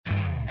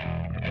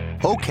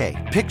Okay,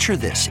 picture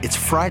this. It's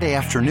Friday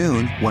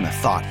afternoon when a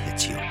thought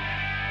hits you.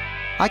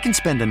 I can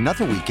spend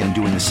another weekend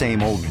doing the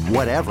same old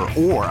whatever,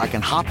 or I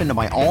can hop into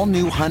my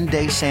all-new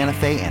Hyundai Santa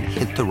Fe and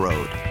hit the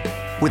road.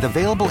 With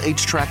available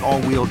H-Track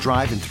all-wheel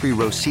drive and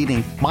 3-row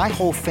seating, my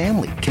whole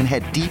family can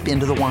head deep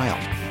into the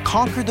wild.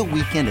 Conquer the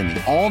weekend in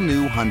the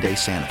all-new Hyundai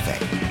Santa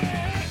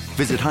Fe.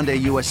 Visit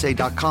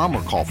HyundaiUSA.com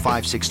or call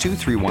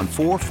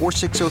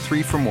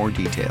 562-314-4603 for more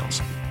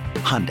details.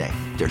 Hyundai,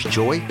 there's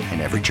joy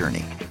in every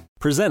journey.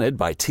 Presented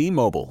by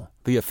T-Mobile,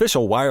 the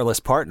official wireless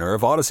partner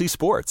of Odyssey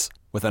Sports.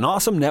 With an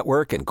awesome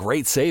network and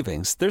great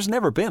savings, there's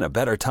never been a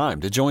better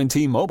time to join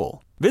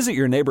T-Mobile. Visit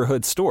your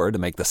neighborhood store to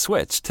make the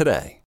switch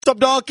today. What's up,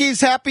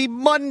 donkeys? Happy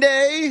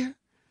Monday.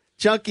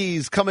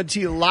 Junkies coming to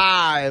you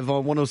live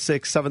on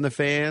 106.7 The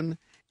Fan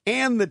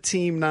and the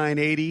Team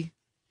 980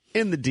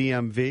 in the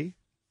DMV.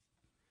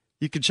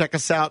 You can check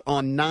us out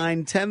on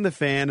 910 The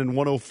Fan and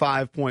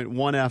 105.1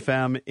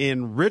 FM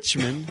in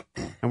Richmond.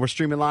 And we're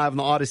streaming live on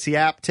the Odyssey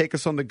app. Take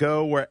us on the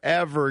go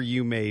wherever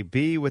you may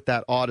be with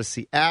that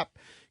Odyssey app.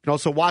 You can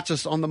also watch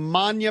us on the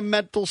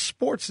Monumental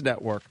Sports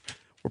Network.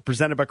 We're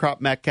presented by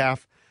Crop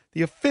Metcalf,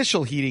 the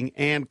official heating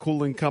and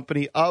cooling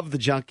company of the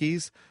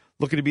Junkies.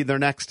 Looking to be their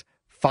next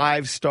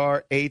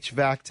 5-star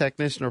HVAC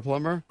technician or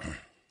plumber?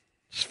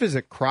 Just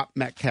visit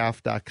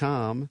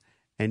cropmetcalf.com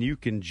and you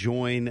can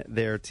join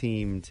their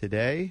team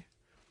today.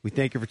 We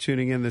thank you for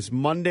tuning in this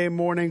Monday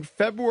morning,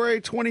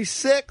 February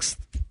 26th,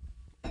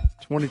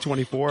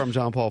 2024. I'm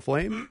John Paul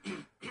Flame,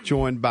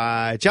 joined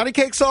by Johnny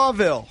Cake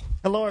Sawville.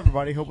 Hello,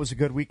 everybody. Hope it was a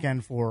good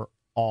weekend for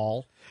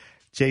all.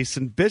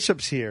 Jason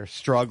Bishop's here,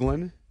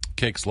 struggling.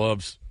 Cakes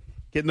loves.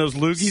 Getting those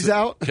loogies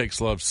out. Cakes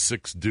loves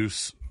 6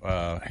 deuce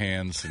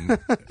hands in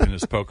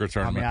his poker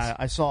tournaments. I mean,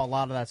 I saw a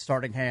lot of that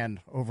starting hand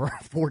over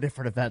 4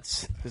 different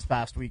events this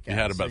past weekend.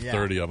 He had about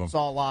 30 of them.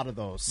 Saw a lot of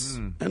those.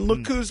 And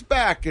look who's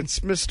back. It's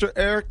Mr.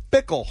 Eric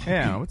Bickle.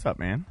 Yeah, what's up,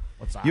 man?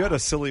 What's up? You had a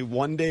silly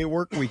one-day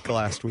work week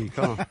last week,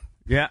 huh?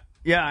 Yeah,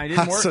 I didn't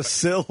That's work. so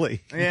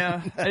silly.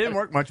 Yeah, I didn't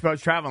work much, but I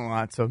was traveling a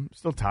lot, so I'm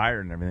still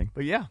tired and everything.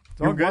 But yeah,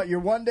 it's all good. You're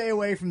 1 day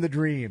away from the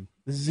dream,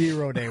 the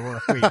 0-day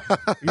work week.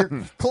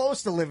 You're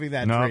close to living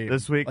that dream. No,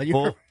 this week, Like,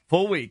 you're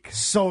full week.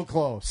 so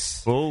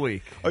close. Full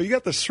week. Oh, you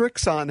got the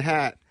Srixon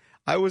hat.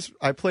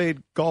 I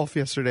played golf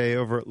yesterday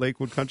over at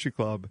Lakewood Country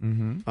Club,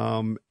 and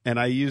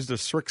I used a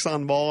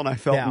Srixon ball, and I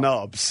felt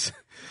nubs.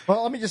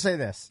 Well, let me just say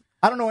this.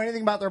 I don't know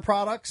anything about their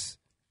products.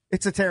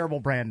 It's a terrible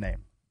brand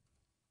name,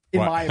 in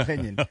my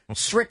opinion.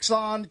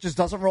 Srixon just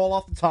doesn't roll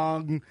off the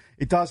tongue.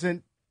 It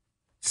doesn't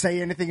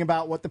say anything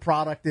about what the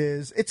product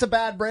is. It's a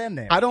bad brand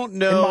name. I don't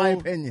know. In my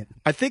opinion.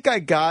 I think I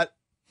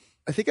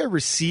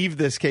received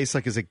this case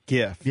like as a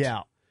gift.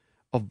 Yeah.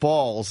 Of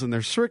balls, and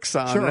they're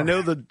Srixon. Sure. I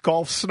know the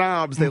golf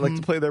snobs, they like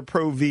to play their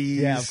Pro Vs.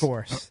 Yeah, of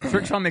course.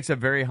 Srixon makes a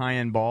very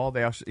high-end ball.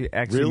 They actually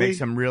Really? make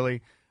some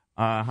really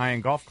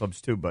high-end golf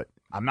clubs, too, but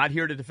I'm not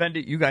here to defend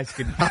it. You guys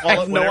can call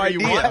have it no whatever you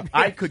idea. want.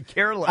 I could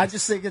care less. I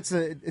just think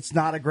it's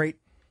not a great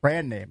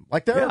brand name.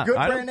 Like, there are good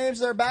brand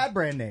names, there are bad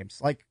brand names.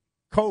 Like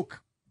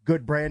Coke,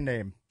 good brand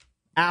name.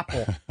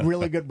 Apple,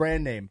 really good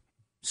brand name.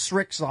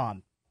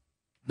 Srixon,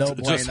 no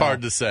It's bueno. just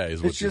hard to say.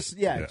 Is what It's just,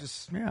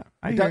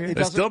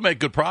 They still make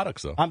good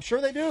products, though. I'm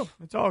sure they do.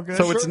 It's all good.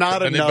 So it's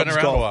not a And they've been nubs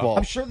around a golf while. ball.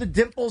 I'm sure the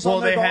dimples Well,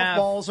 on their they golf have-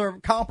 balls are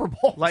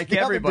comparable. Like to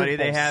the other everybody,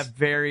 they dimples. have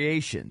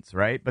variations,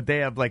 right? But they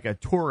have like a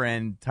tour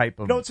end type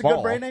of You know what's a ball.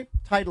 good brand name?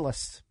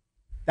 Titleist.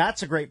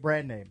 That's a great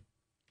brand name.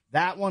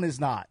 That one is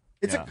not.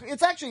 It's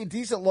it's actually a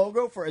decent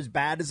logo for as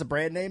bad as a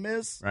brand name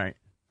is. Right.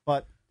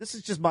 But this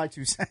is just my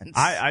 2 cents.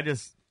 I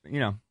just,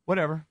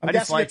 whatever. I'm I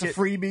just guessing like it's a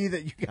freebie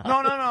that you got.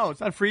 No,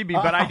 it's not a freebie,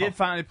 but I Oh. did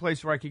find a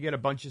place where I could get a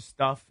bunch of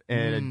stuff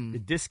at a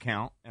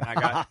discount, and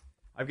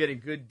I'm getting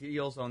good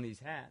deals on these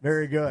hats.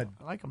 Very good.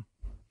 I like them.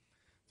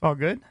 It's all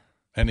good.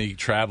 Any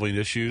traveling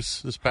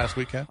issues this past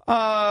weekend?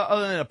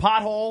 Other than a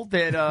pothole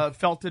that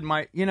felt in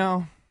my,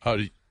 Oh,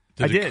 did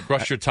I it did.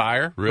 crush your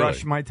tire? Really?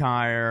 crushed my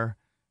tire.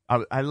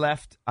 I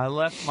left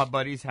my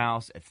buddy's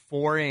house at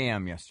 4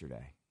 a.m.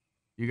 yesterday.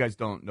 You guys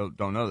don't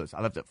know this.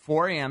 I left at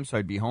 4 a.m., so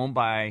I'd be home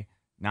by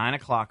 9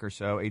 o'clock or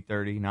so,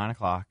 8:30, 9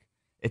 o'clock.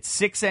 At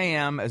 6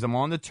 a.m., as I'm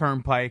on the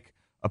turnpike,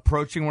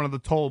 approaching one of the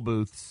toll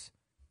booths,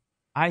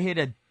 I hit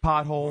a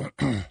pothole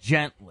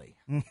gently.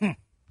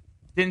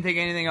 Didn't think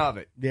anything of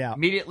it. Yeah.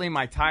 Immediately,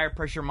 my tire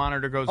pressure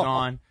monitor goes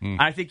on.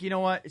 I think, you know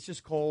what? It's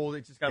just cold.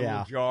 It just got a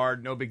little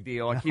jarred. No big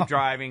deal. I keep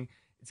driving.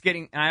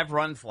 And I have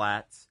run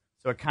flats,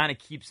 so it kind of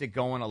keeps it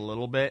going a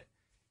little bit.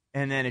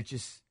 And then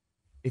it's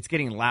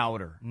getting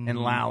louder and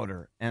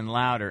louder and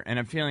louder. And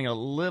I'm feeling a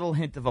little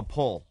hint of a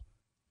pull.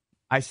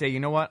 I say, you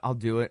know what? I'll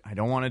do it. I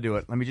don't want to do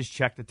it. Let me just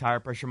check the tire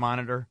pressure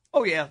monitor.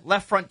 Oh, yeah.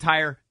 Left front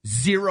tire,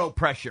 0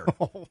 pressure.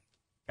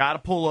 Got to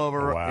pull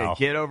over, Wow.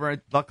 get over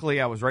it. Luckily,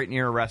 I was right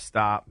near a rest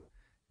stop.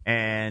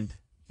 And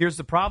here's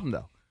the problem,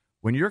 though.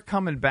 When you're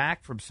coming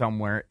back from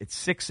somewhere at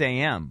 6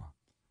 a.m.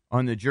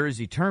 on the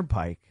Jersey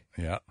Turnpike,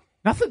 Yeah.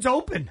 nothing's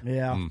open.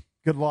 Yeah.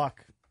 Good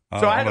luck.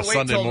 So I had on to a wait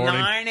Sunday till morning?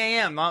 9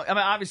 a.m. I mean,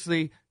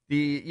 obviously,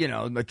 the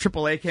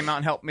AAA came out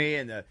and helped me,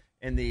 and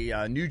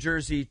the New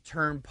Jersey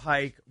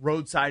Turnpike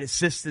roadside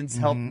assistance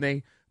helped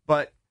me.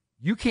 but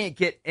you can't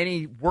get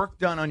any work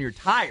done on your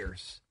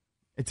tires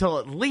until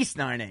at least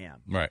 9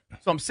 a.m. Right.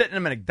 So I'm sitting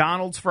in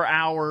McDonald's for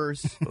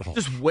hours,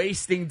 just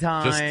wasting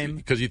time.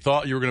 Because you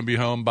thought you were going to be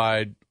home by,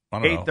 I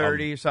don't know.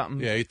 8:30 or something.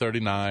 Yeah,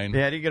 8:39.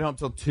 Yeah, I didn't get home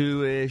till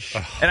 2-ish.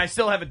 And I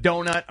still have a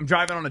donut. I'm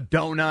driving on a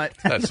donut.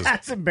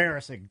 That's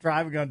embarrassing,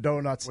 driving on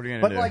donuts. What are you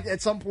going to do? But, like,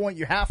 at some point,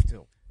 you have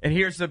to. And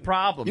here's the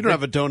problem. You don't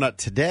have a donut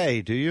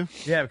today, do you?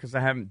 Yeah, because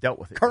I haven't dealt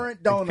with it.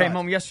 Current donut. I came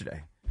home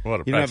yesterday. You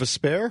don't have a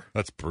spare?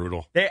 That's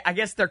brutal. I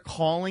guess they're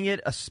calling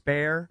it a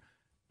spare,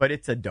 but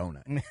it's a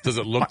donut. Does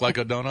it look like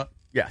a donut?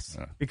 Yes.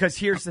 Because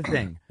here's the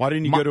thing. Why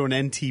didn't you go to an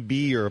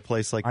NTB or a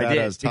place like that I did,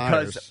 as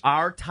tires?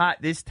 because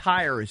this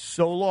tire is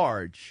so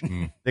large.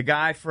 The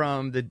guy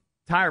from the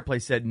tire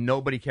place said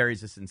nobody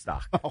carries this in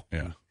stock.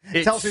 Yeah.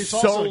 It tells you it's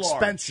also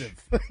expensive.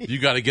 You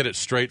got to get it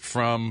straight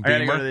from I got to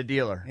Beamer? go to the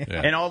dealer.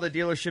 Yeah. And all the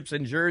dealerships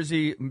in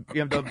Jersey,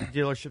 BMW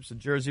dealerships in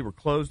Jersey were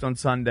closed on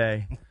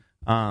Sunday.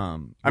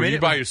 Were you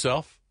by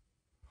yourself?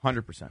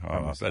 100%.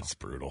 Oh, that's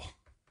brutal.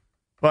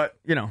 But,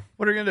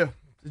 what are you going to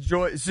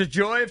do? It's the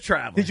joy of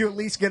travel. Did you at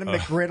least get a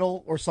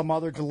McGriddle or some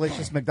other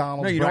delicious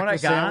McDonald's No, you know what I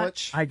breakfast got?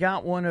 sandwich? I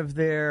got one of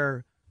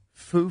their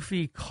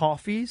Foofy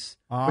coffees,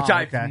 which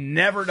I've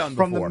never done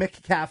before. From the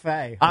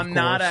McCafe. I'm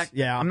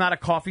not a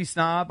coffee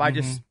snob.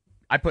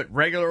 I put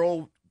regular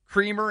old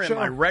creamer in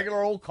my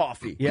regular old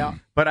coffee. Yeah.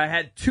 But I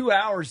had 2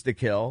 hours to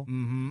kill,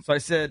 so I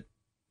said,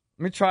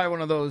 let me try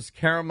one of those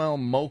caramel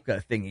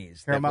mocha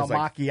thingies. Caramel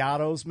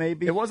macchiatos,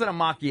 maybe? It wasn't a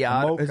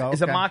macchiato. Is a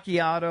okay.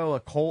 macchiato a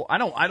cold? I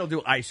don't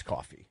do iced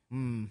coffee.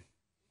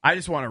 I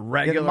just want a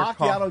regular the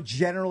macchiato coffee.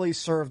 generally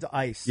served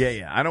ice.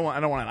 Yeah. I don't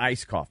want an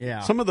iced coffee. Yeah.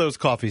 Some of those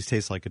coffees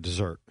taste like a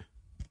dessert.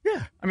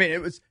 Yeah. I mean, it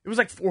was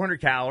like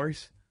 400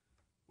 calories.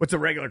 What's a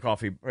regular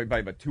coffee? Probably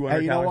about 200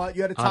 Hey, you calories. know what?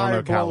 You had a I don't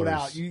know tire blow it calories.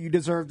 out. You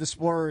deserve to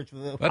splurge.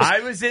 I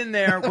was in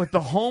there with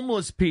the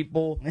homeless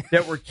people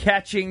that were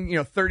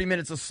catching, 30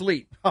 minutes of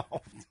sleep.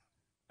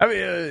 I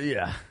mean,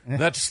 yeah.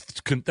 That's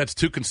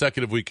 2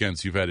 consecutive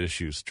weekends you've had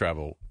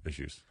travel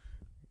issues.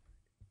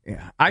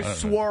 Yeah. I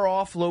swore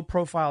off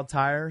low-profile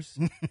tires.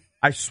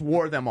 I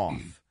swore them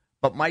off.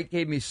 But Mike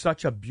gave me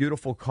such a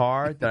beautiful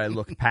car that I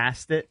looked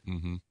past it.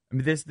 Mm-hmm. I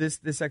mean, this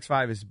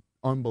X5 is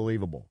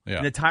unbelievable. Yeah.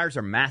 And the tires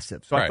are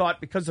massive. So I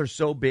thought because they're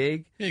so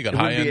big, you got it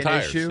wouldn't be high-end an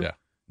tires. issue. Yeah.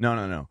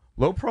 No.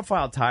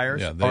 Low-profile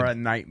tires are a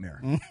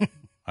nightmare.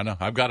 I know.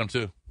 I've got them,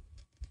 too.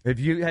 Have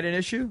you had an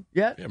issue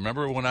yet? Yeah,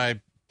 remember when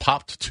I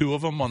popped 2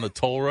 of them on the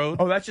toll road?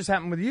 Oh, that just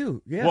happened with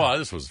you. Yeah. Well,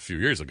 this was a few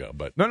years ago,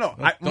 but No.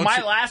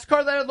 My last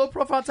car that had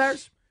low-profile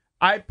tires,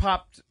 I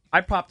popped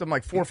them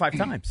like 4 or 5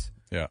 times.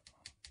 Yeah.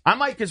 I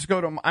might just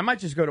go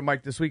to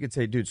Mike this week and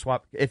say, dude,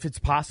 swap. If it's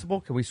possible,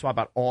 can we swap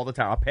out all the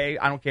tires? I'll pay.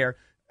 I don't care.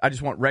 I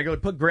just want regular.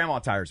 Put grandma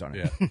tires on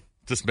it. Yeah.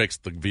 Just makes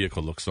the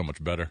vehicle look so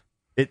much better.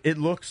 It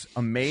looks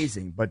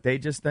amazing, but they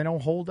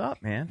don't hold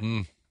up,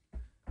 man.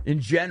 In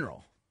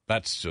general.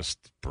 That's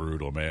just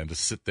brutal, man. To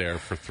sit there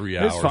for 3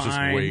 It's hours just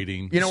fine.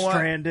 waiting. You know what?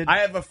 Stranded. I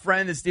have a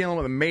friend that's dealing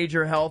with a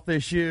major health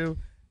issue.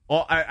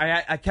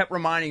 I kept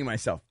reminding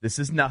myself, this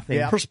is nothing.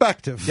 Yeah.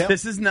 Perspective.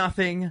 This is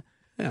nothing.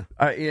 Yeah.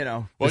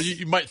 Well,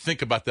 you might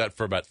think about that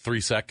for about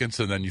 3 seconds,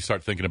 and then you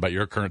start thinking about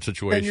your current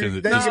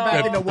situation. Then you get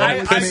back into what it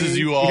was pisses me.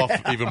 you off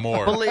even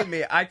more. Believe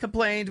me, I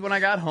complained when I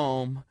got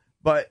home,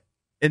 but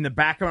in the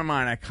back of my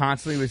mind, I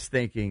constantly was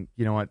thinking,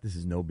 you know what, this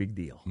is no big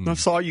deal. I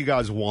saw you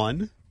guys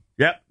won.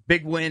 Yep,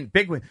 big win.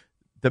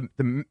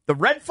 The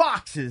Red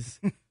Foxes,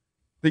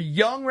 the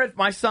young Red.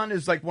 My son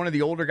is like one of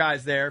the older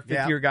guys there,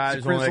 50-year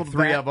guys. There's only like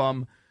 3 of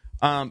them.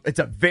 It's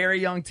a very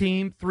young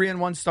team,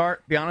 3-1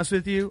 start. Be honest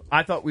with you,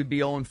 I thought we'd be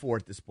 0-4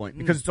 at this point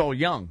because it's all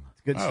young.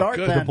 Good start,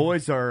 good. then. The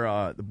boys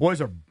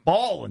are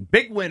balling.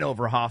 Big win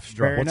over Hofstra.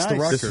 Very What's the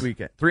nice. record? This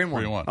weekend?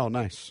 3-1. 3-1. Oh,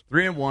 nice.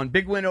 3-1.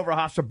 Big win over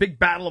Hofstra. Big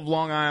battle of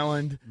Long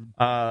Island.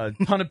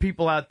 Ton of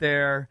people out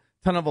there.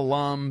 Ton of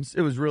alums.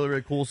 It was really,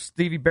 really cool.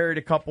 Stevie buried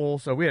a couple,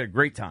 so we had a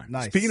great time.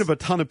 Nice. Speaking of a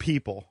ton of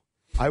people,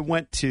 I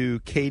went to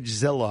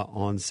Cagezilla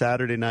on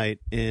Saturday night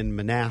in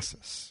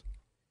Manassas.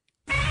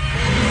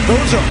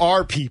 Those are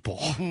our people.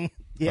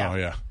 Yeah. Oh,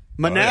 yeah.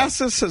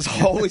 Manassas has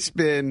always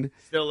been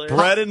Still is.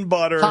 bread and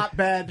butter,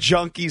 Hotbed.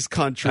 junkies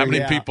country. How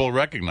many people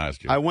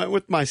recognized you? I went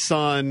with my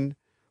son.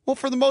 Well,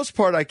 for the most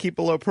part, I keep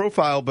a low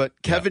profile,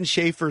 but Kevin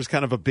Schaefer is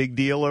kind of a big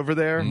deal over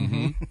there.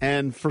 Mm-hmm.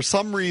 And for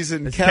some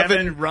reason, Does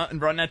Kevin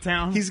run that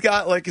town? he's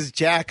got like his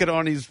jacket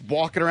on. He's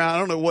walking around. I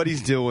don't know what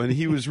he's doing.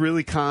 He was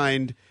really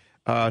kind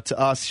to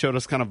us, showed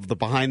us kind of the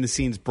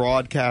behind-the-scenes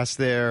broadcast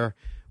there.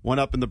 Went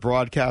up in the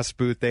broadcast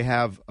booth. They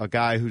have a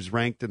guy who's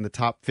ranked in the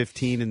top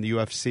 15 in the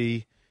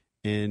UFC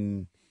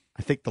in,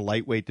 I think, the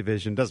lightweight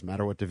division. Doesn't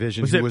matter what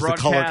division. He was the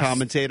color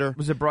commentator.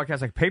 Was it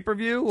broadcast like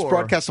pay-per-view? It's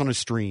broadcast on a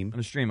stream. On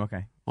a stream,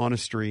 okay. On a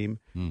stream.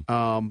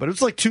 But it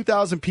was like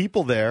 2,000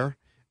 people there.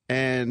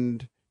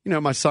 And,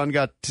 my son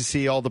got to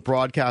see all the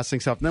broadcasting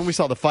stuff. And then we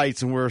saw the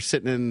fights, and we were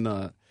sitting in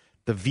the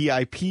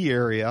VIP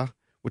area,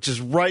 which is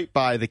right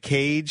by the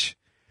cage.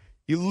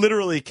 You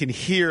literally can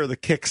hear the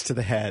kicks to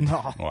the head.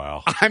 Oh.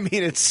 Wow. I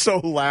mean, it's so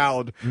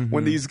loud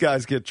when these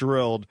guys get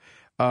drilled.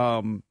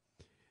 And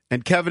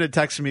Kevin had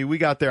texted me. We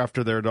got there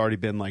after there had already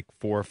been like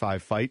 4 or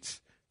 5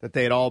 fights. that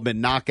they had all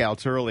been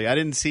knockouts early. I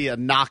didn't see a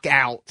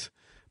knockout,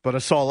 but I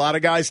saw a lot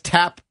of guys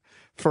tap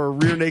for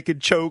rear naked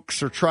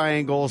chokes or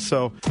triangles.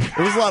 So it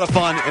was a lot of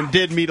fun and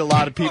did meet a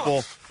lot of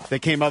people that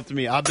came up to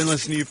me. I've been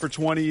listening to you for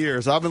 20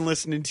 years. I've been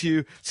listening to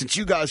you since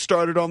you guys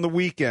started on the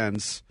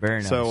weekends. Very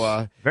nice.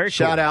 So Very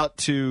shout cool. out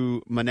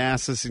to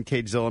Manassas and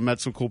Cagezilla.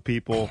 Met some cool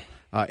people.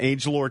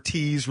 Angel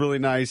Ortiz, really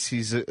nice.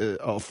 He's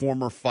a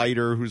former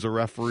fighter who's a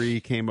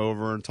referee. Came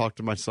over and talked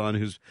to my son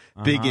who's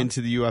big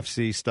into the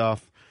UFC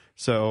stuff.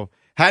 So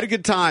had a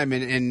good time.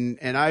 And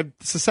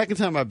it's the second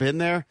time I've been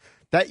there.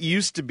 That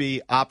used to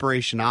be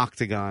Operation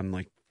Octagon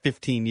like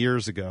 15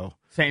 years ago.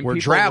 Same where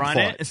people Drab run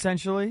fought. it,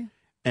 essentially?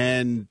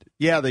 And,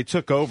 yeah, they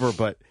took over,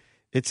 but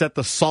it's at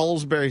the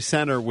Salisbury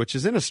Center, which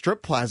is in a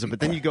strip plaza. But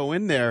then you go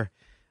in there.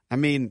 I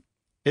mean,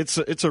 it's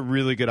a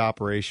really good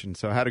operation.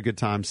 So I had a good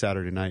time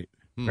Saturday night.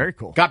 Very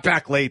cool. Got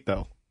back late,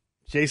 though.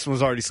 Jason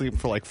was already sleeping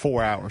for like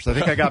 4 hours. I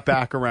think I got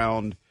back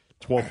around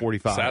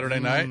 12:45. Saturday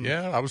night,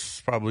 yeah. I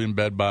was probably in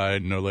bed by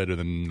no later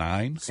than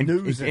 9.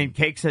 And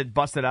Cakes had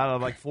busted out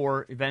of like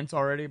 4 events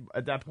already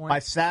at that point? By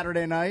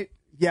Saturday night,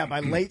 by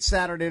late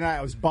Saturday night,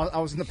 I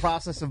was in the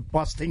process of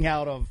busting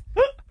out of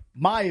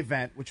my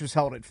event, which was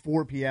held at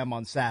 4 p.m.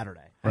 on Saturday.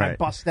 And I Right.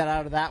 busted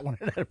out of that one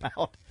at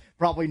about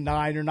probably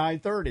 9 or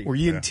 9:30. Were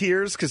you in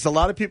tears? Because a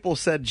lot of people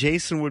said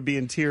Jason would be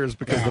in tears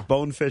because the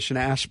Bonefish in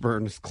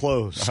Ashburn is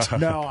closed.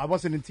 No, I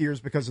wasn't in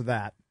tears because of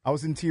that. I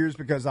was in tears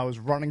because I was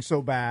running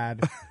so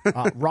bad.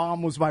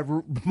 Rom was my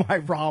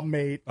Rom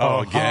mate. Oh,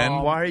 again?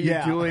 Why are you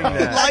Yeah. doing He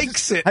that?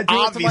 likes it, I do it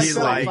to obviously.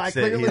 myself. I likes it.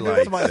 clearly He do it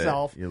likes to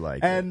myself. it. You like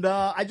and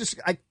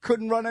I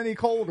couldn't run any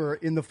colder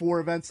in the 4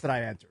 events that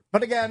I entered.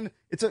 But again,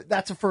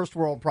 that's a first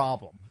world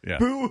problem. Yeah.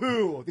 Boo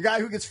hoo! The guy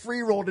who gets free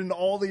rolled into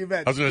all the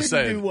events. I was going to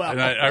didn't say, do well.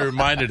 and I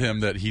reminded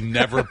him that he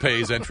never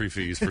pays entry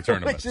fees for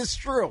tournaments. Which is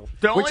true.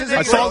 The only Which is thing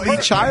I saw really Lee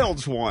hurt.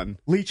 Childs won.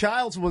 Lee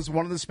Childs was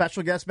one of the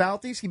special guest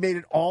bounties. He made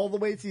it all the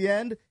way to the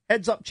end.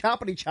 Heads up,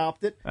 choppity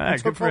chopped it. Ah, and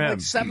good took for home him. like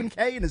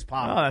 $7K in his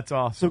pocket. Oh, that's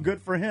awesome. So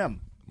good for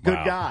him. Good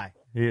Wow. guy.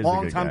 He is a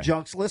Long good time guy.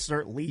 Junks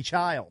listener, Lee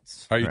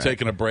Childs. Are you Right.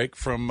 taking a break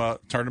from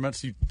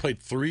tournaments? You played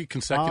 3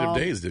 consecutive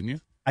days, didn't you?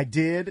 I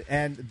did,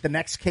 and the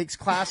next Cakes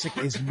Classic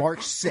is March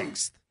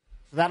 6th.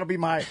 So that'll be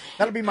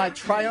my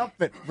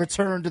triumphant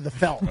return to the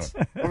felt,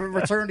 or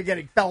return to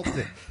getting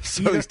felted.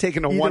 So he's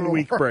taking a either 1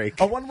 week or. break.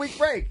 A 1 week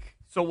break.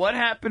 So what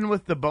happened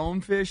with the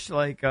Bonefish?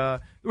 Like, there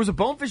was a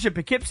Bonefish at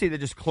Poughkeepsie that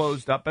just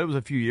closed up, but it was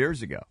a few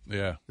years ago.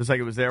 Yeah. Just like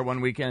it was there one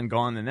weekend,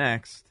 gone the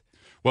next.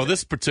 Well,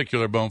 this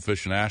particular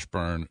Bonefish in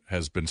Ashburn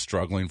has been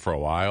struggling for a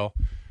while.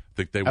 I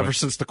think they Ever went,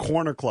 since the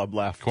Corner Club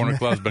left. Corner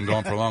Club's been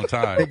going for a long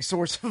time. Big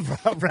source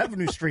of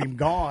revenue stream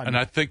gone. And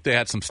I think they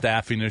had some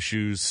staffing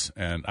issues,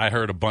 and I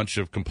heard a bunch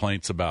of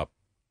complaints about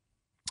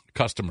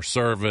customer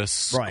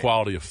service, Right.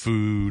 quality of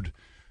food.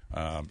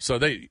 So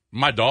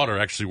my daughter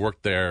actually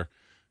worked there.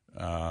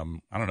 I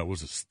don't know,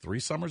 was it 3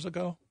 summers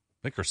ago? I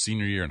think her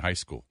senior year in high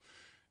school.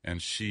 And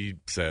she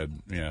said,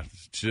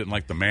 she didn't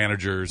like the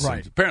managers. Right.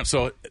 And apparently,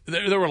 so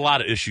there were a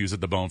lot of issues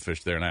at the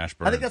Bonefish there in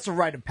Ashburn. I think that's a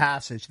rite of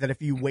passage that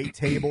if you wait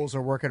tables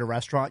or work at a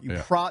restaurant, you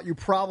Yeah. you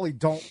probably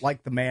don't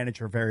like the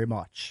manager very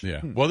much.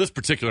 Yeah. Well, this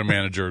particular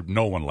manager,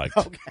 no one liked.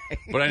 Okay.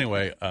 But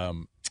anyway,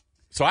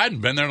 so I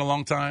hadn't been there in a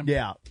long time.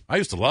 Yeah. I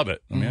used to love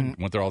it. I mean,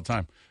 I went there all the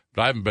time.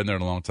 But I haven't been there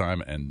in a long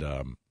time. And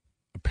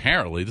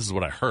apparently, this is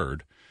what I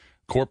heard,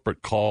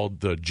 corporate called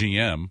the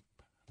GM.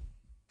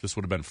 This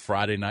would have been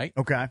Friday night.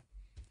 Okay.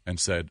 And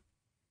said,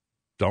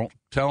 don't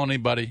tell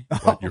anybody,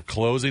 but you're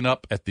closing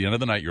up at the end of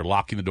the night. You're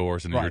locking the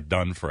doors, and Right. you're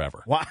done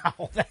forever.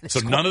 Wow. That is So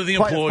none of the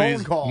quite a phone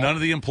employees, call. none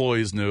of the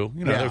employees knew.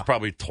 Yeah. There's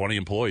probably 20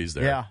 employees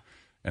there. Yeah.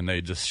 And they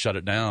just shut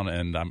it down.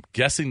 And I'm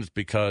guessing it's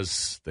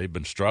because they've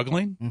been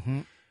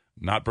struggling,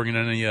 not bringing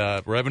any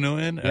revenue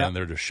in, Yeah. and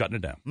they're just shutting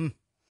it down.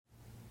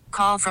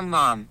 Call from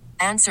mom.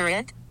 Answer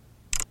it.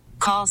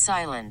 Call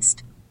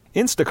silenced.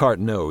 Instacart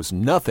knows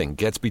nothing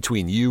gets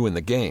between you and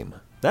the game.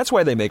 That's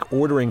why they make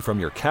ordering from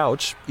your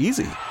couch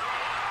easy.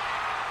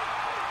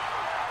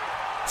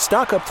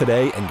 Stock up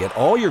today and get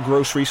all your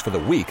groceries for the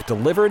week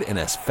delivered in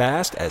as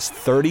fast as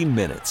 30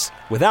 minutes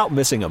without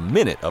missing a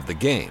minute of the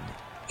game.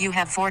 You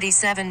have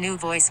 47 new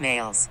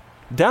voicemails.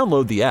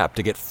 Download the app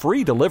to get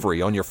free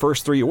delivery on your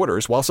first 3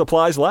 orders while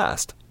supplies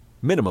last.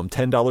 Minimum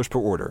 $10 per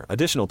order.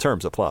 Additional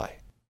terms apply.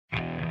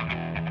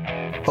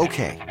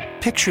 Okay,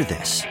 picture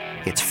this.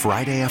 It's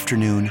Friday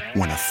afternoon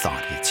when a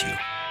thought hits you.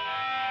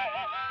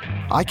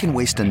 I can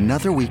waste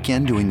another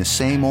weekend doing the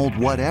same old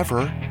whatever,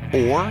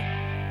 or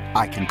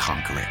I can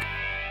conquer it.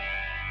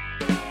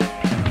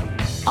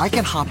 I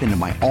can hop into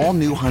my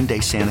all-new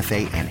Hyundai Santa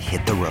Fe and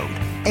hit the road.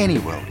 Any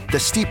road. The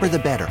steeper, the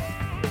better.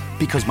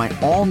 Because my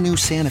all-new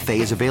Santa Fe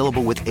is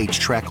available with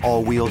H-Track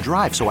all-wheel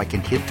drive, so I can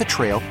hit the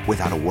trail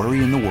without a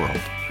worry in the world.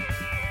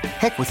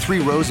 Heck, with 3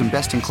 rows and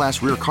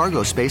best-in-class rear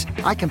cargo space,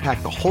 I can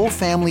pack the whole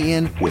family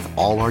in with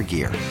all our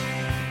gear.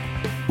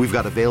 We've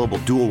got available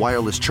dual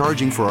wireless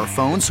charging for our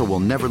phones, so we'll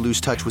never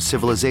lose touch with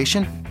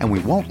civilization, and we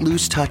won't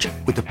lose touch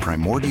with the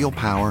primordial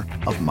power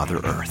of Mother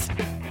Earth.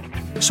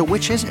 So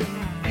which is it?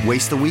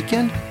 Waste the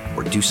weekend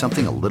or do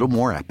something a little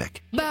more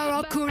epic?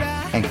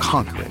 And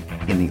conquer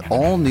it in the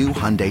all-new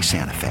Hyundai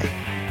Santa Fe.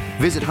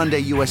 Visit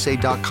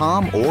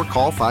HyundaiUSA.com or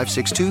call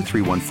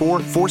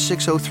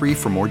 562-314-4603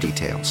 for more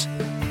details.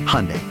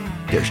 Hyundai,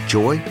 there's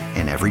joy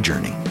in every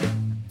journey.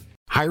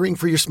 Hiring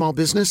for your small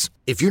business?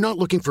 If you're not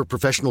looking for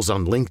professionals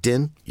on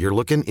LinkedIn, you're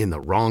looking in the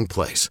wrong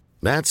place.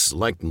 That's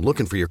like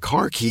looking for your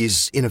car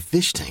keys in a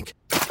fish tank.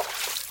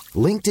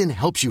 LinkedIn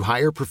helps you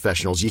hire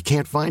professionals you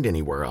can't find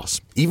anywhere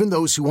else, even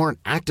those who aren't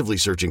actively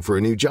searching for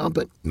a new job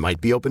but might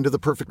be open to the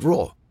perfect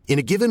role. In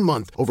a given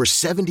month, over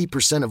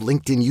 70% of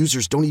LinkedIn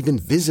users don't even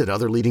visit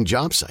other leading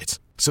job sites.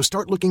 So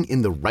start looking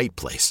in the right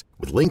place.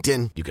 With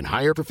LinkedIn, you can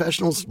hire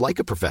professionals like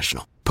a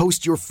professional.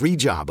 Post your free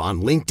job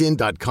on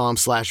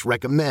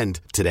linkedin.com/recommend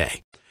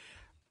today.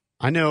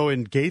 I know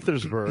in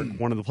Gaithersburg,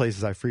 one of the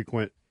places I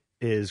frequent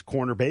is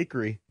Corner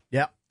Bakery.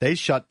 Yeah. They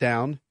shut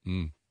down,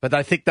 but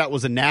I think that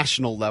was a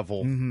national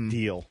level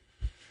deal.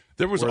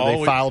 There was where always,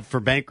 they filed for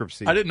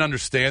bankruptcy. I didn't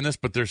understand this,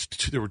 but there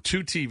were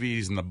two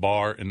TVs in the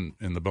bar in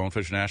the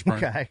Bonefish in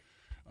Ashburn. Okay.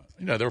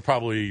 They were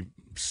probably,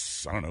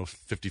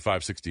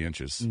 55, 60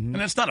 inches. And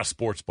it's not a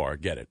sports bar, I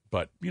get it.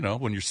 But,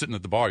 when you're sitting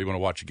at the bar, you want to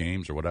watch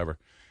games or whatever.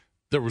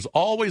 There was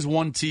always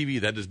one TV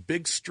that had this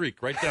big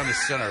streak right down the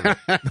center of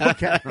it.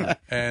 Okay.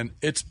 And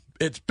it's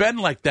been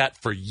like that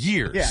for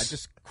years. Yeah,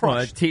 just Well,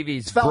 crushed. the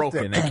TV's Felt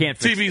broken. it. They can't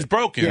fix TV's it.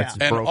 broken. Yeah.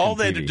 And Broken all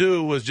they had to TV.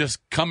 do was just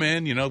come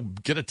in,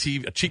 get a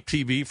cheap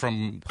TV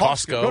from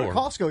Costco. Go to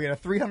Costco, get a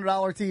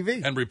 $300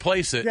 TV. And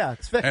replace it. Yeah,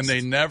 it's fixed. And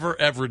they never,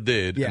 ever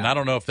did. Yeah. And I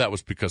don't know if that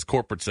was because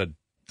corporate said,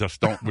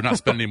 we're not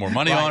spending any more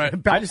money on it.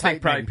 I just think Belt-tightening.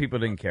 probably people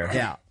didn't care.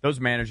 Yeah. Those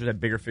managers had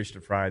bigger fish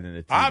to fry than the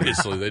TV.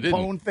 Obviously, they didn't.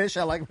 Bonefish,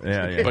 I like.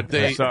 Yeah. But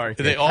they Sorry.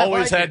 they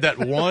always like had that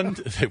one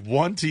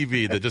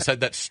TV that just had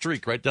that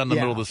streak right down the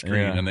Yeah. middle of the screen,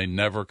 Yeah. and they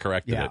never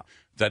corrected Yeah. it.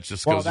 That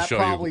just Well, goes to that show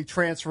probably you.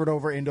 transferred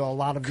over into a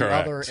lot of the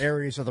Correct. other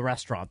areas of the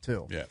restaurant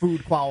too. Yeah.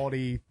 Food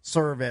quality,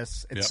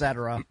 service, Yep.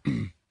 etc.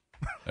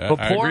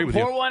 But I agree with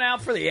you. pour one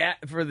out for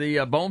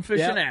the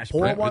Bonefish and Ashburn.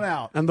 Pour one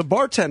out. And the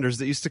bartenders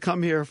that used to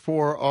come here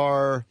for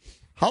our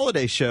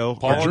holiday show,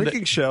 Paul our and drinking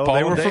Da- show, Paul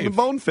they and were from the Dave.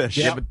 Bonefish.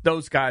 Yeah, but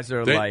those guys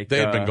are They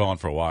had been gone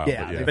for a while.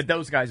 Yeah, but yeah. But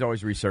those guys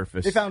always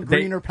resurface. They found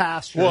greener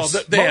pastures. Well,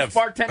 they Most have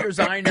bartenders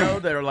I know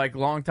that are like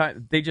long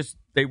time. They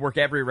work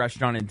every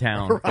restaurant in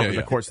town over Yeah.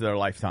 the course of their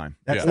lifetime.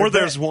 That's Or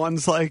their there's bit.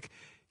 ones like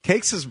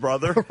Cakes'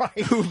 brother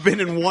Right. who've been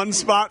in one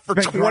spot for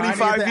Been grinding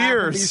 25 at the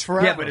years. Applebee's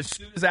forever. Yeah, but as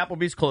soon as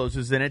Applebee's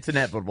closes, and it's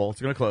inevitable,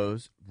 it's going to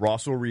close.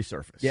 Ross will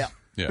resurface. Yeah.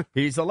 Yeah.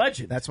 He's a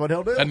legend. That's what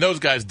he'll do. And those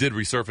guys did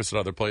resurface at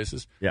other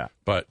places. Yeah.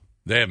 But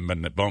they haven't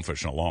been at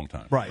Bonefish in a long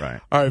time.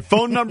 right. All right,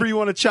 phone number you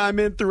want to chime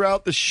in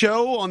throughout the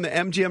show on the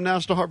MGM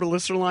National Harbor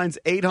listener lines,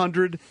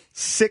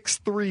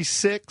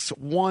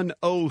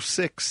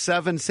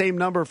 800-636-1067. Same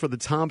number for the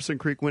Thompson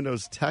Creek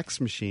Windows text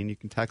machine. You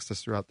can text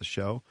us throughout the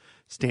show.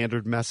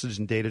 Standard message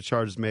and data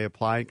charges may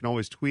apply. You can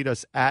always tweet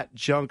us at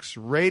Junks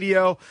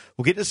Radio.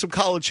 We'll get to some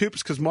college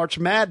hoops because March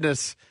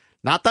Madness,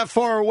 not that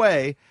far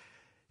away.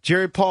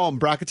 Jerry Palm,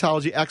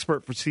 bracketology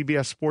expert for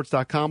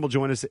CBSSports.com, will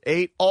join us at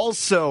 8.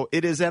 Also,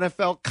 it is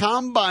NFL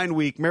Combine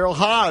Week. Merrill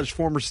Hodge,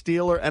 former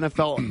Steeler,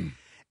 NFL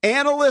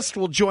analyst,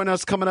 will join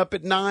us coming up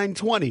at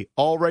 9:20,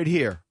 all right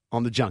here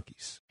on the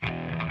Junkies.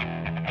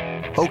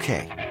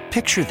 Okay,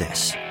 picture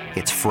this.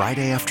 It's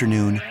Friday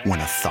afternoon when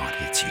a thought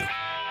hits you.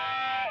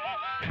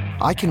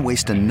 I can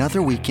waste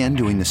another weekend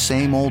doing the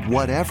same old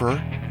whatever,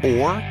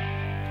 or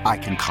I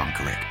can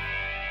conquer it.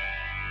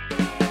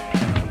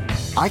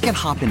 I can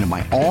hop into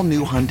my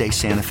all-new Hyundai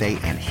Santa Fe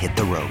and hit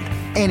the road.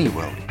 Any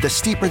road. The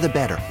steeper, the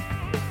better.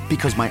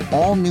 Because my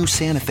all-new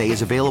Santa Fe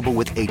is available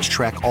with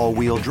H-Track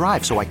all-wheel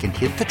drive, so I can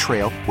hit the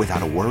trail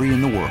without a worry in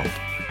the world.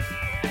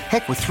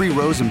 Heck, with 3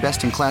 rows and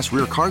best-in-class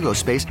rear cargo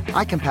space,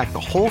 I can pack the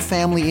whole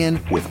family in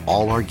with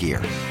all our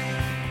gear.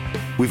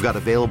 We've got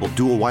available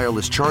dual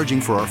wireless charging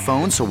for our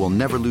phones, so we'll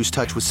never lose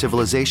touch with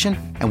civilization,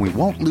 and we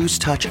won't lose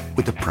touch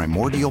with the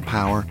primordial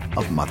power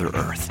of Mother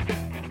Earth.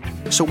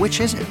 So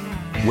which is it?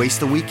 Waste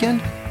the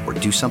weekend or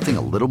do something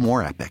a little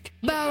more epic?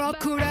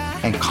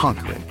 And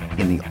conquer it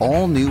in the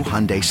all-new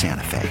Hyundai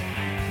Santa Fe.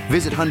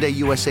 Visit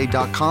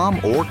HyundaiUSA.com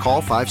or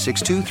call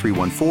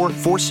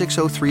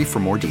 562-314-4603 for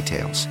more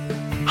details.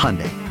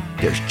 Hyundai,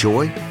 there's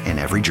joy in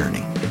every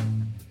journey.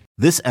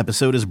 This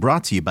episode is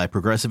brought to you by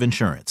Progressive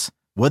Insurance.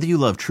 Whether you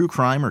love true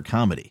crime or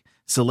comedy,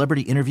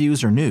 celebrity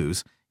interviews or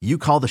news, you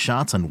call the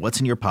shots on what's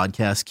in your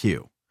podcast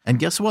queue. And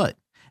guess what?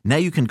 Now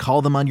you can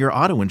call them on your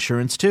auto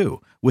insurance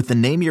too with the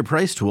Name Your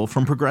Price tool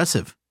from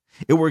Progressive.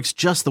 It works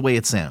just the way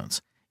it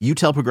sounds. You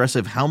tell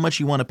Progressive how much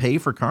you want to pay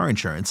for car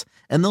insurance,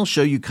 and they'll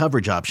show you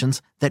coverage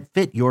options that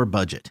fit your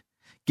budget.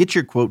 Get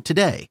your quote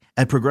today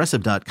at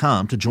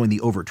Progressive.com to join the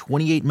over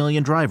 28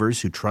 million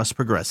drivers who trust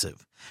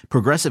Progressive.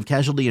 Progressive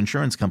Casualty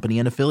Insurance Company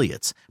and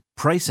Affiliates.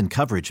 Price and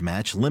coverage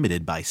match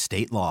limited by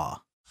state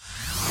law.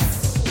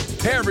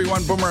 Hey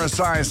everyone, Boomer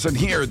Esiason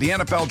here. The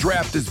NFL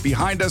draft is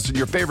behind us and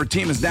your favorite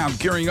team is now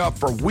gearing up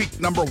for week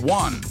number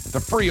 1. The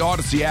free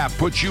Odyssey app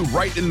puts you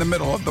right in the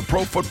middle of the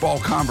pro football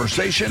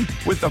conversation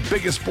with the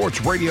biggest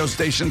sports radio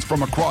stations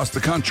from across the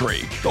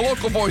country. The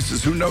local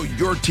voices who know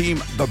your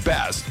team the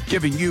best,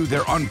 giving you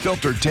their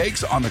unfiltered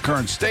takes on the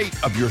current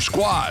state of your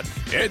squad.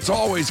 It's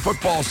always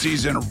football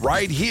season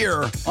right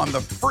here on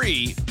the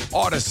free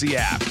Odyssey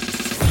app.